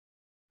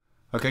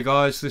Okay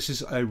guys, this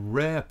is a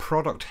rare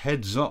product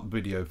heads up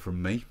video from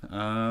me,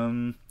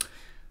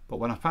 but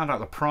when I found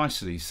out the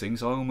price of these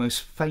things I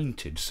almost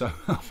fainted, so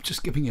I'm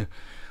just giving you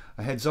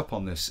a heads up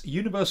on this.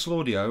 Universal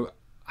Audio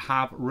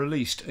have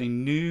released a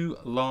new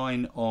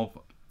line of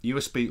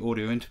USB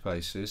audio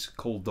interfaces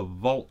called the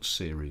Volt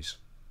series.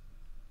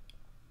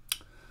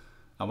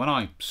 And when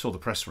I saw the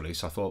press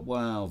release I thought,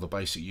 well, the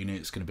basic unit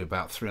is going to be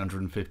about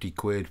 350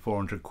 quid,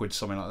 400 quid,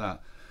 something like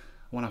that.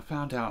 When I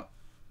found out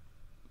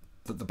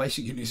that the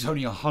basic unit is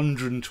only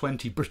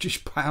 120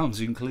 British pounds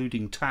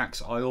including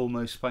tax, I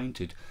almost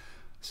fainted.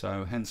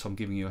 So hence I'm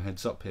giving you a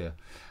heads up here.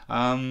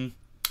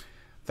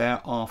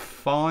 There are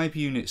 5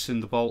 units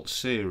in the Volt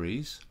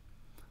series,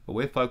 but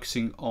we're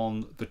focusing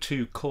on the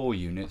 2 core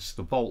units,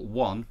 the Volt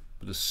 1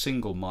 with a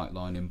single mic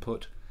line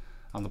input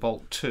and the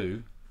Volt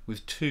 2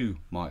 with 2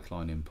 mic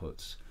line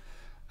inputs.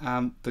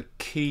 The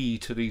key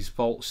to these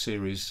Volt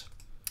series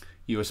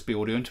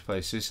USB audio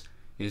interfaces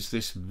is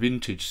this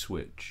vintage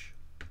switch.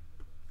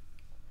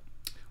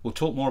 We'll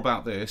talk more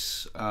about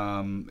this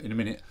in a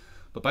minute,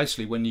 but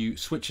basically when you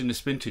switch in this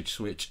vintage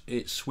switch,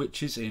 it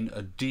switches in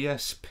a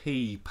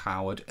DSP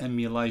powered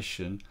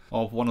emulation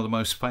of one of the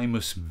most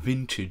famous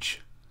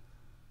vintage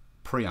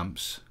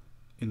preamps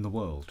in the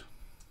world.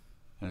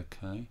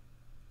 Okay.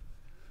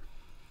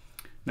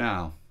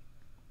 Now,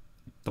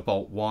 the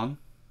Volt 1,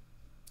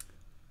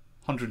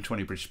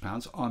 120 British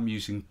pounds. I'm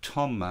using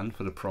Tom Man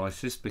for the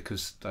prices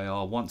because they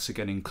are once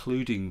again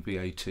including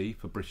VAT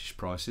for British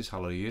prices,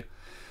 hallelujah.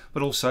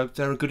 But also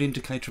they're a good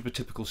indicator of a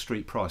typical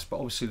street price, but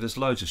obviously there's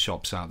loads of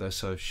shops out there,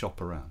 so shop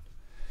around.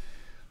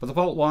 But the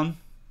Volt 1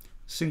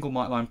 single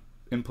mic line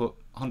input,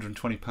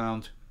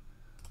 £120.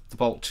 The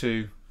Volt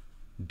 2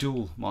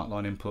 dual mic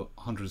line input,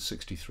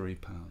 £163.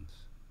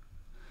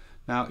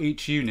 Now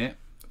each unit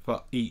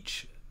for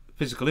each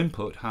physical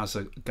input has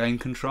a gain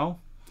control,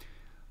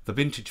 the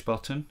vintage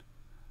button,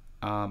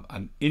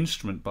 an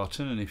instrument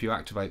button, and if you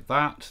activate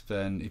that,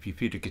 then if you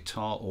feed a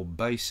guitar or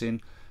bass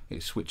in,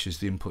 it switches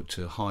the input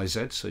to high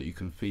Z, so you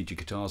can feed your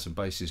guitars and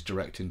basses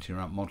direct into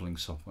your amp modelling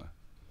software.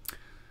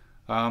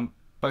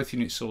 Both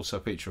units also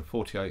feature a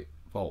 48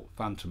 volt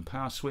phantom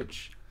power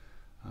switch,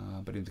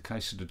 but in the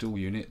case of the dual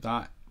unit,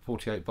 that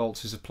 48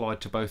 volts is applied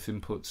to both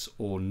inputs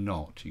or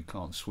not. You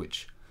can't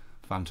switch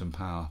phantom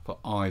power for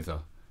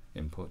either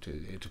input,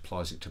 it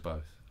applies it to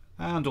both.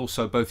 And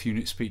also both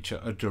units feature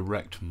a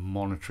direct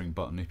monitoring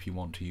button if you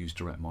want to use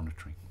direct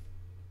monitoring.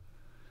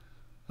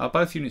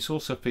 Both units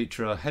also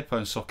feature a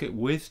headphone socket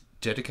with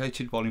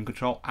dedicated volume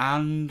control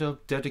and a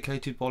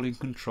dedicated volume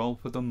control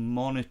for the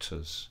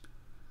monitors,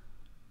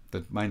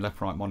 the main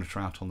left-right monitor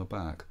out on the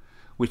back,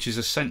 which is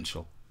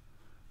essential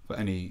for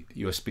any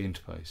USB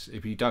interface.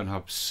 If you don't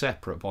have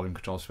separate volume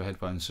controls for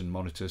headphones and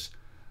monitors,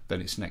 then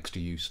it's next to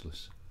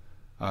useless.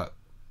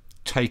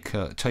 Take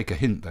a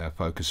hint there,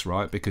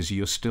 Focusrite, because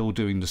you're still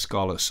doing the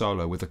Scarlett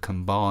Solo with a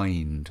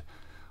combined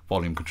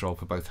volume control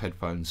for both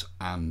headphones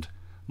and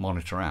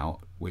monitor out,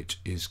 which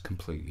is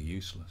completely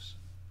useless.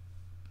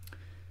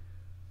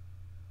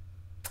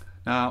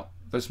 Now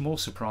there's more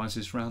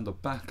surprises around the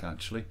back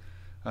actually,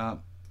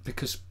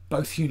 because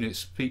both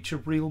units feature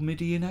real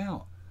Midi in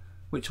out,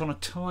 which on a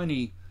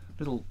tiny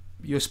little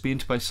USB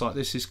interface like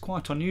this is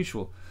quite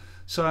unusual.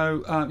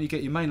 So you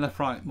get your main left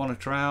right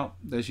monitor out,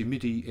 there's your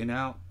Midi in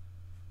out,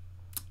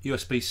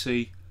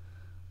 USB-C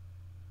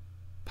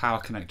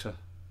power connector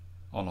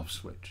on off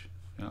switch,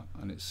 yeah,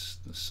 and it's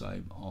the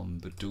same on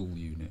the dual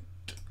unit.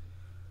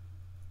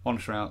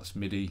 Monitor out's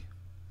Midi,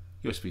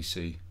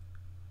 USB-C,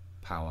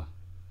 power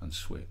and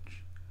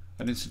switch.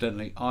 And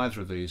incidentally,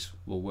 either of these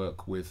will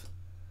work with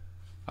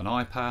an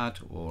iPad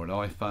or an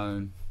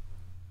iPhone,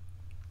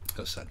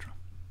 etc.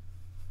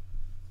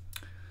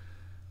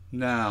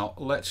 Now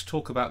let's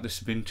talk about this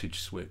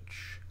vintage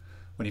switch.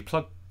 When you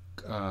plug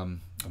a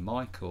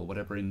mic or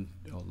whatever in,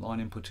 or line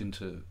input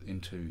into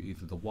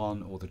either the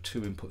 1 or the 2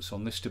 inputs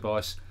on this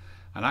device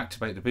and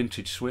activate the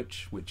vintage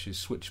switch, which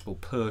is switchable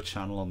per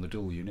channel on the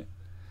dual unit,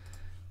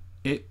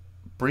 it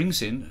brings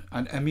in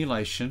an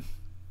emulation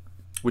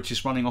which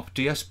is running off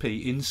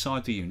DSP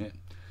inside the unit.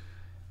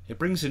 It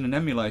brings in an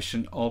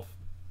emulation of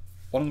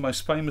one of the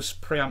most famous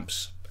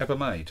preamps ever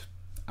made,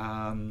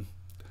 the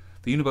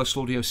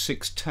Universal Audio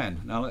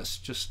 610. Now let's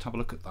just have a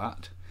look at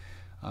that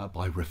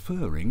by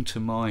referring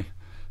to my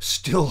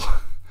still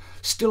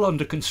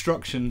under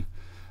construction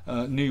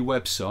new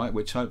website,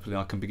 which hopefully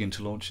I can begin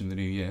to launch in the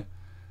new year.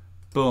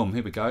 Boom,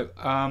 here we go.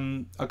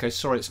 Okay,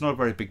 sorry, it's not a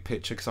very big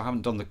picture because I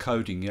haven't done the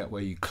coding yet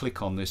where you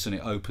click on this and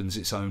it opens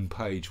its own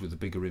page with a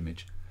bigger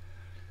image.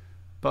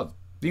 But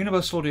the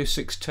Universal Audio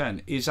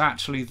 610 is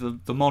actually the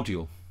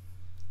module,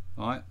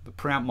 right? The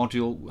preamp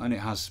module, and it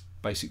has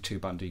basic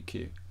 2-band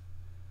EQ.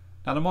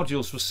 Now the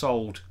modules were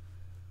sold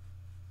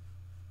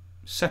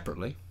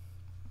separately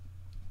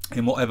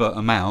in whatever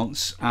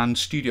amounts, and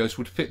studios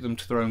would fit them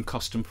to their own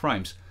custom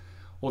frames.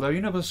 Although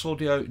Universal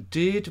Audio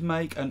did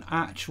make an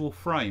actual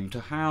frame to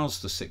house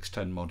the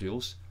 610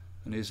 modules,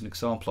 and here's an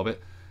example of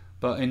it,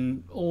 but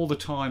in all the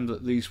time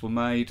that these were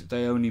made,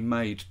 they only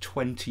made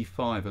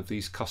 25 of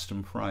these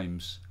custom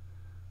frames.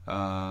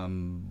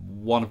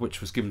 one of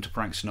which was given to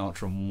Frank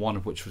Sinatra and one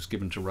of which was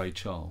given to Ray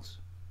Charles.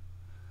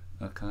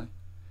 Okay.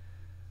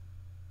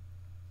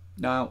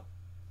 Now,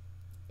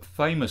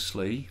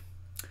 famously,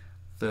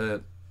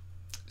 the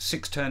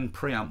 610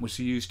 preamp was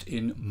used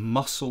in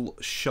Muscle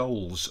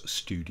Shoals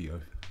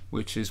studio,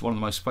 which is one of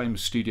the most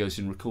famous studios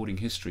in recording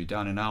history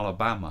down in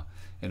Alabama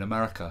in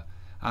America.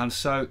 And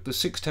so the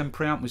 610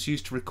 preamp was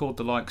used to record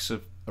the likes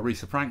of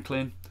Aretha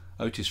Franklin,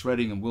 Otis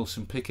Redding and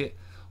Wilson Pickett.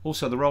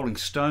 Also the Rolling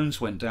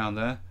Stones went down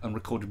there and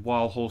recorded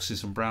Wild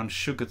Horses and Brown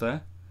Sugar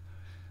there.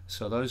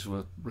 So those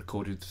were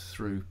recorded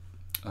through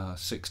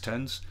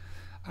 610s.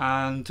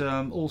 And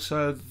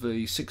also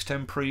the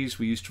 610 pre's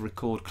were used to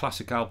record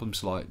classic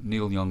albums like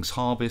Neil Young's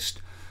Harvest,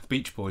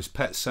 Beach Boys'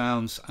 Pet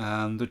Sounds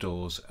and The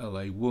Doors'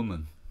 LA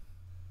Woman,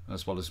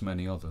 as well as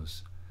many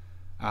others,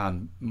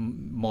 and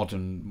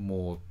modern,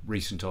 more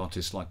recent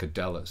artists like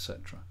Adele,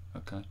 etc.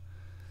 Okay,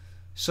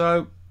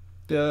 so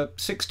the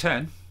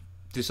 610,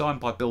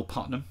 designed by Bill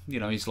Putnam, you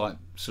know, he's like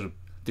sort of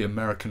the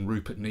American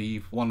Rupert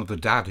Neve, one of the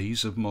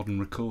daddies of modern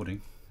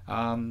recording.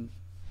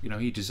 You know,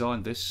 he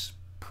designed this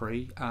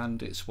pre,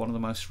 and it's one of the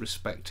most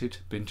respected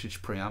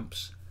vintage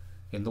preamps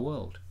in the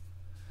world.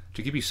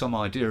 To give you some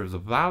idea of the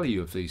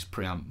value of these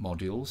preamp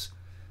modules,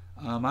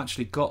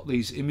 actually got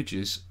these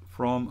images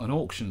from an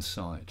auction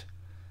site,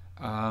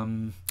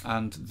 and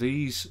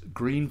these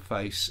green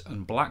face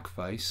and black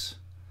face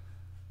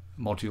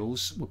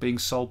modules were being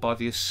sold by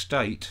the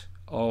estate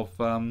of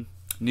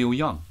Neil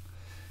Young.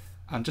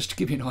 And just to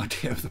give you an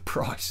idea of the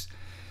price,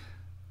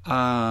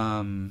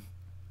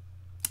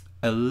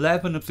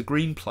 11 of the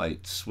green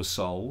plates were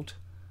sold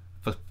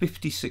for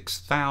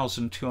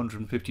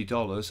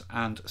 $56,250,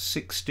 and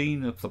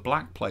 16 of the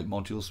black plate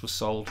modules were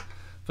sold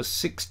for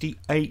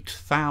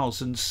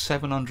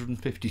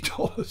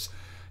 $68,750,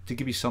 to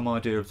give you some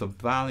idea of the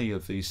value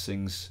of these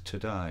things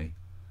today.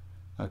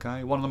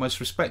 Okay, one of the most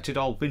respected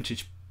old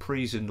vintage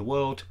pre's in the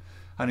world,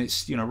 and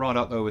it's, you know, right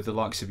up there with the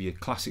likes of your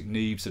classic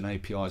Neves and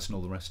APIs and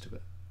all the rest of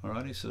it.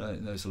 Alrighty, so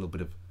there's a little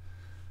bit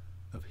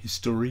of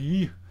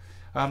history.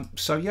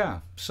 So yeah,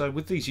 so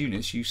with these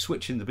units you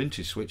switch in the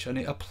vintage switch and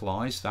it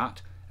applies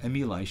that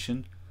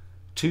emulation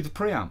to the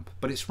preamp,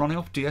 but it's running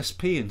off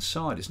DSP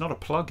inside. It's not a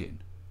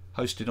plug-in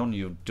hosted on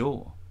your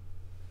DAW.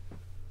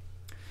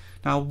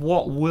 Now,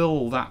 what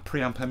will that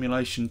preamp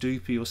emulation do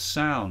for your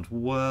sound?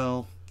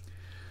 Well,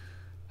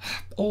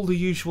 all the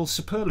usual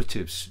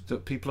superlatives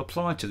that people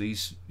apply to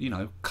these, you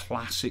know,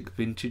 classic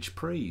vintage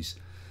pre's.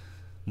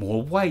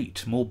 More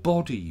weight, more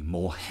body,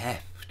 more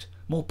heft,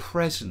 more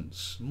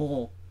presence,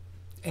 more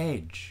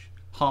edge,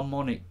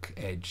 harmonic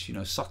edge, you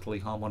know, subtly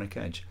harmonic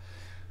edge.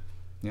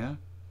 Yeah.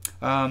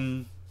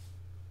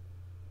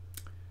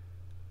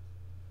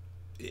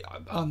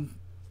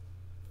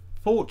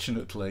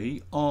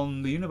 Fortunately,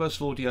 on the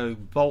Universal Audio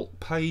Vault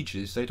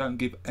pages, they don't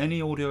give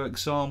any audio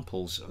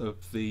examples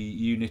of the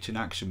unit in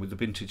action with the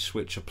vintage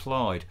switch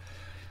applied.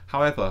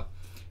 However,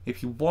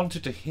 if you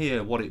wanted to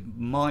hear what it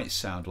might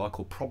sound like,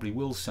 or probably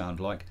will sound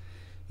like,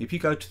 if you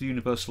go to the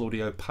Universal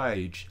Audio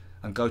page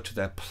and go to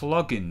their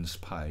plugins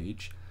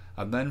page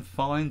and then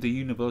find the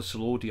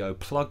Universal Audio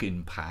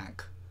plugin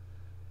pack,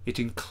 it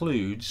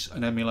includes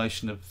an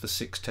emulation of the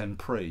 610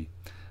 pre,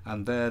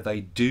 and there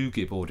they do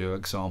give audio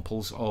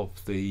examples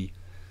of the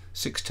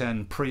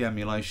 610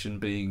 pre-emulation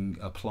being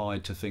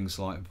applied to things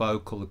like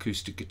vocal,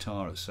 acoustic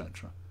guitar,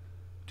 etc.,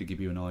 to give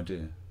you an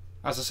idea.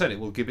 As I said, it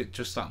will give it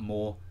just that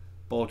more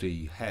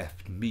body,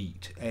 heft,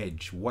 meat,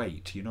 edge,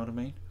 weight, you know what I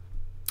mean?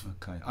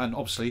 Okay, and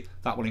obviously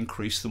that will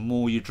increase the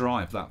more you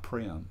drive that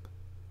preamp.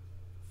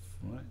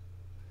 Right.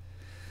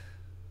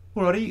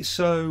 Alrighty,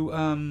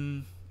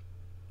 so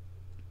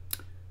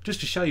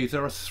just to show you,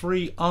 there are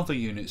 3 other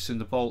units in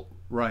the Vault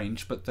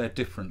range, but they're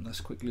different.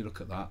 Let's quickly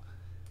look at that.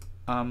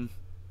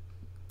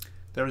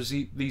 There is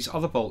these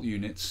other Vault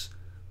units,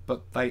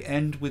 but they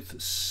end with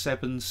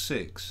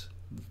 7.6.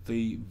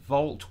 The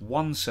Vault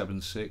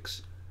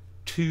 176,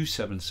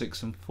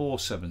 276 and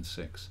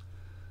 476.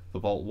 The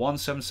Vault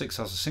 176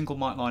 has a single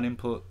mic line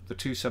input, the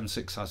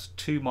 276 has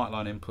 2 mic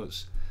line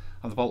inputs,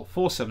 and the Vault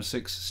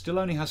 476 still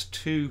only has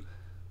 2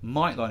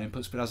 mic line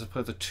inputs but has a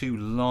further 2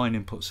 line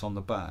inputs on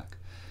the back.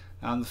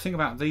 And the thing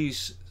about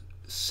these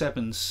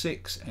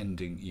 7.6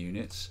 ending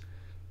units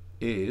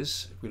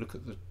is, if we look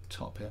at the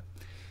top here,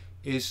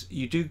 is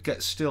you do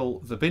get still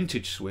the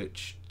vintage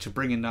switch to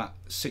bring in that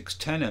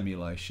 610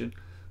 emulation,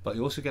 but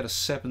you also get a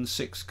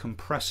 7.6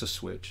 compressor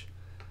switch,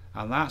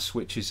 and that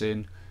switch is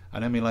in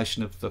an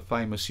emulation of the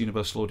famous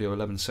Universal Audio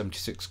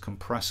 1176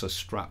 compressor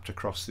strapped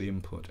across the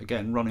input,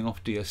 again running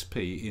off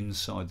DSP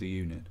inside the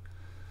unit.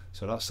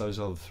 So that's those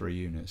other 3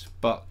 units,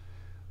 but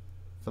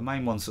the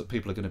main ones that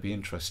people are going to be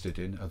interested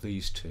in are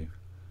these 2,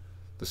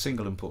 the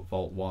single input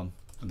Vault 1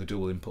 and the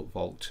dual input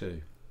Vault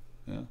 2.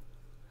 Yeah.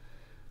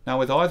 Now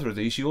with either of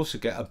these you also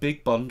get a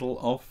big bundle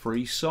of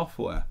free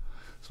software,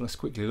 so let's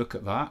quickly look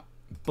at that.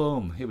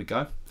 Boom, here we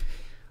go.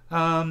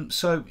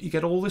 So you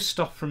get all this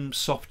stuff from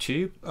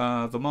Softube,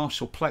 the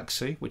Marshall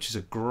Plexi, which is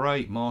a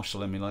great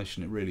Marshall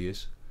emulation, it really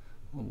is,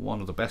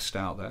 one of the best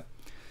out there,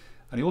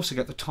 and you also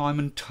get the Time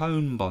and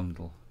Tone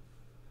bundle.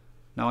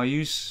 Now I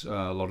use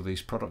a lot of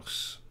these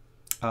products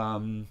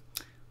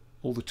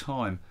all the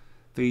time.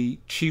 The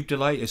tube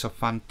delay is a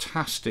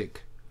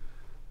fantastic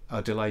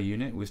delay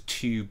unit with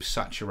tube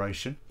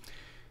saturation.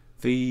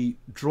 The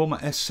Drama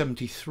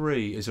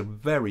S73 is a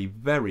very,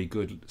 very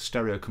good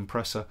stereo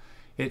compressor.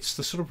 It's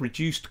the sort of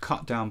reduced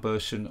cut down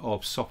version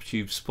of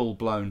Softube's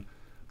full-blown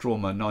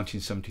Drama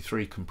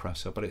 1973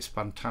 compressor, but it's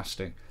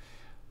fantastic.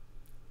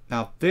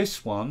 Now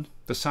this one,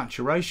 the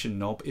saturation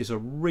knob, is a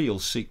real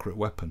secret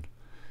weapon.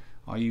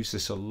 I use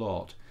this a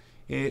lot.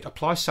 It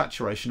applies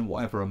saturation in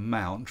whatever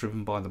amount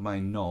driven by the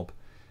main knob.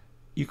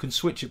 You can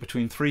switch it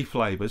between 3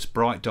 flavours,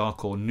 bright,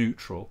 dark or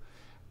neutral,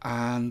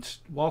 and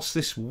whilst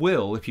this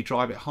will, if you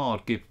drive it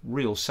hard, give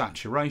real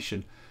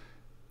saturation,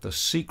 the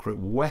secret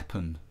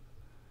weapon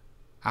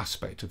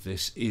aspect of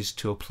this is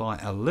to apply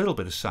a little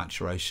bit of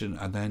saturation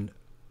and then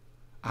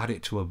add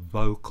it to a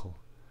vocal,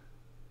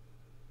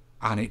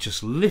 and it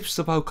just lifts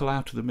the vocal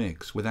out of the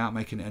mix without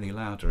making it any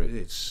louder.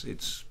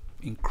 It's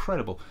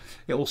incredible.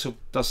 It also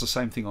does the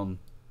same thing on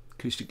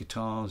acoustic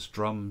guitars,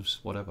 drums,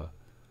 whatever,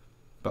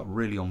 but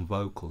really on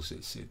vocals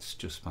it's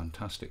just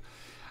fantastic.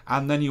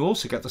 And then you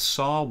also get the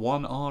SAR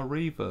 1R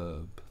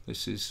reverb.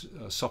 This is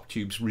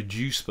Softube's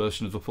reduced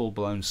version of the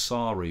full-blown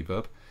SAR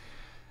reverb,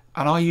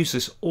 and I use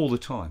this all the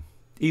time,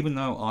 even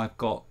though I've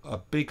got a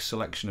big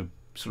selection of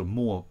sort of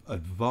more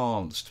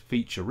advanced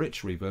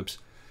feature-rich reverbs.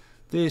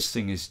 This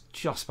thing is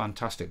just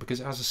fantastic because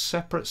it has a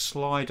separate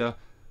slider.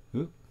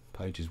 Ooh,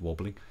 page is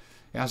wobbling.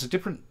 It has a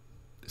different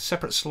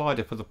separate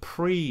slider for the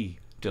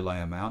pre-delay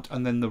amount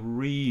and then the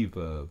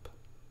reverb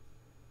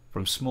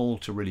from small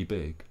to really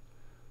big.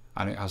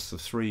 And it has the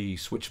 3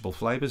 switchable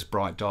flavours,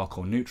 bright, dark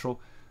or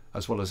neutral,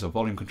 as well as a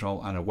volume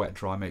control and a wet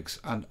dry mix.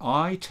 And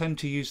I tend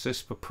to use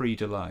this for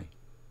pre-delay.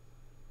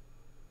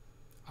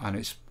 And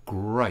it's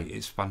great,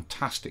 it's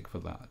fantastic for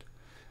that.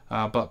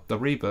 But the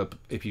reverb,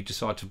 if you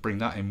decide to bring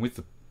that in with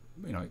the,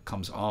 it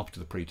comes after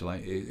the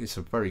pre-delay, it's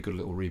a very good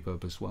little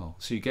reverb as well.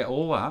 So you get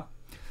all that.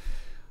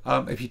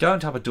 If you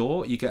don't have a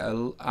DAW, you get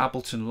an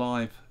Ableton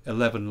Live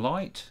 11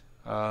 Lite.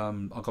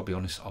 I've got to be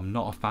honest, I'm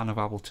not a fan of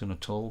Ableton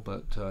at all,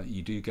 but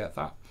you do get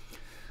that.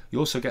 You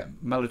also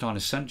get Melodyne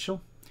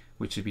Essential,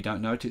 which, if you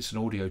don't know it, it's an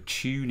audio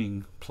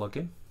tuning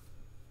plugin.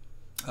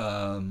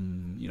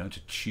 To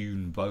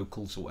tune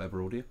vocals or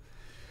whatever audio.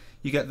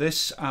 You get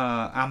this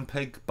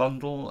Ampeg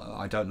bundle.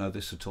 I don't know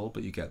this at all,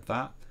 but you get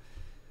that.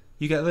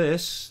 You get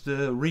this,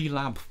 the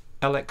Relab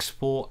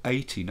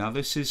LX480. Now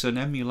this is an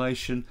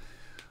emulation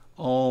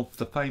of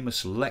the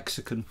famous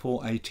Lexicon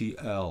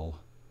 480L,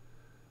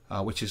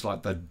 which is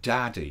like the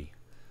daddy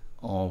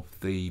of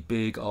the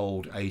big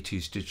old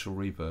 80s digital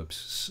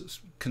reverbs,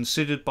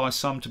 considered by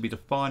some to be the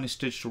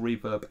finest digital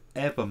reverb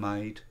ever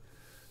made,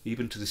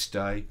 even to this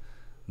day,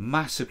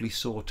 massively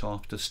sought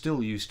after,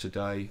 still used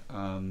today.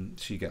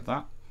 So you get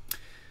that.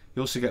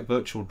 You also get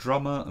Virtual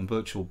Drummer and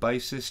Virtual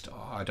Bassist.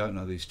 I don't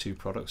know these 2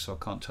 products, so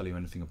I can't tell you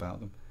anything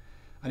about them.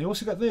 And you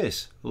also get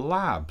this,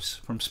 Labs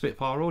from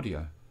Spitfire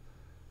Audio.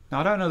 Now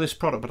I don't know this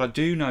product, but I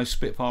do know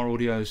Spitfire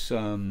Audio's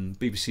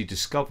BBC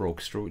Discover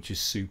Orchestra, which is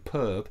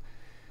superb.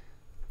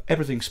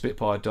 Everything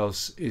Spitfire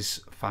does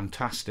is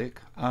fantastic.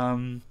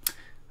 And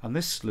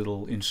this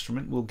little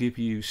instrument will give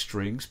you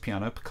strings,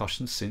 piano,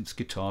 percussion, synths,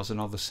 guitars and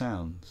other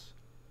sounds.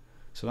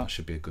 So that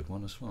should be a good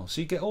one as well.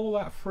 So you get all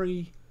that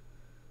free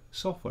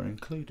software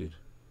included,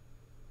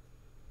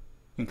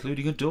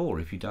 including a DAW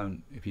if you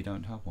don't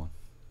have one.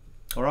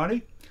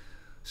 Alrighty,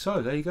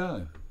 so there you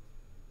go.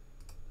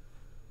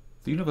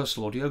 The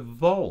Universal Audio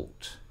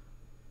Volt.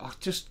 I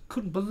just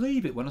couldn't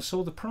believe it when I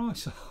saw the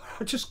price.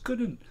 I just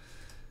couldn't.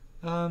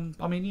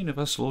 I mean,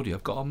 Universal Audio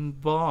have got a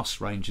vast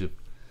range of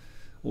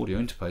audio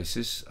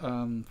interfaces,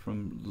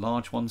 from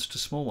large ones to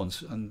small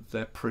ones, and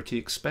they're pretty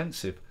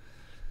expensive.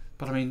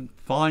 But I mean,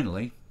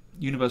 finally,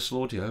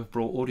 Universal Audio have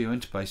brought audio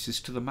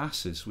interfaces to the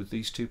masses with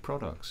these 2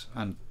 products,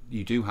 and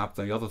you do have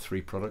the other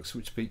 3 products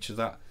which feature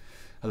that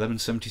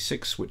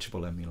 1176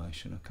 switchable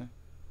emulation. Okay,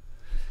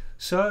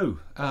 so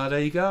there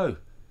you go.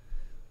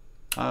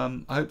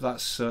 I hope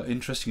that's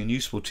interesting and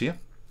useful to you,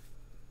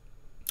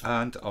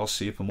 and I'll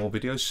see you for more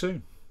videos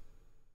soon.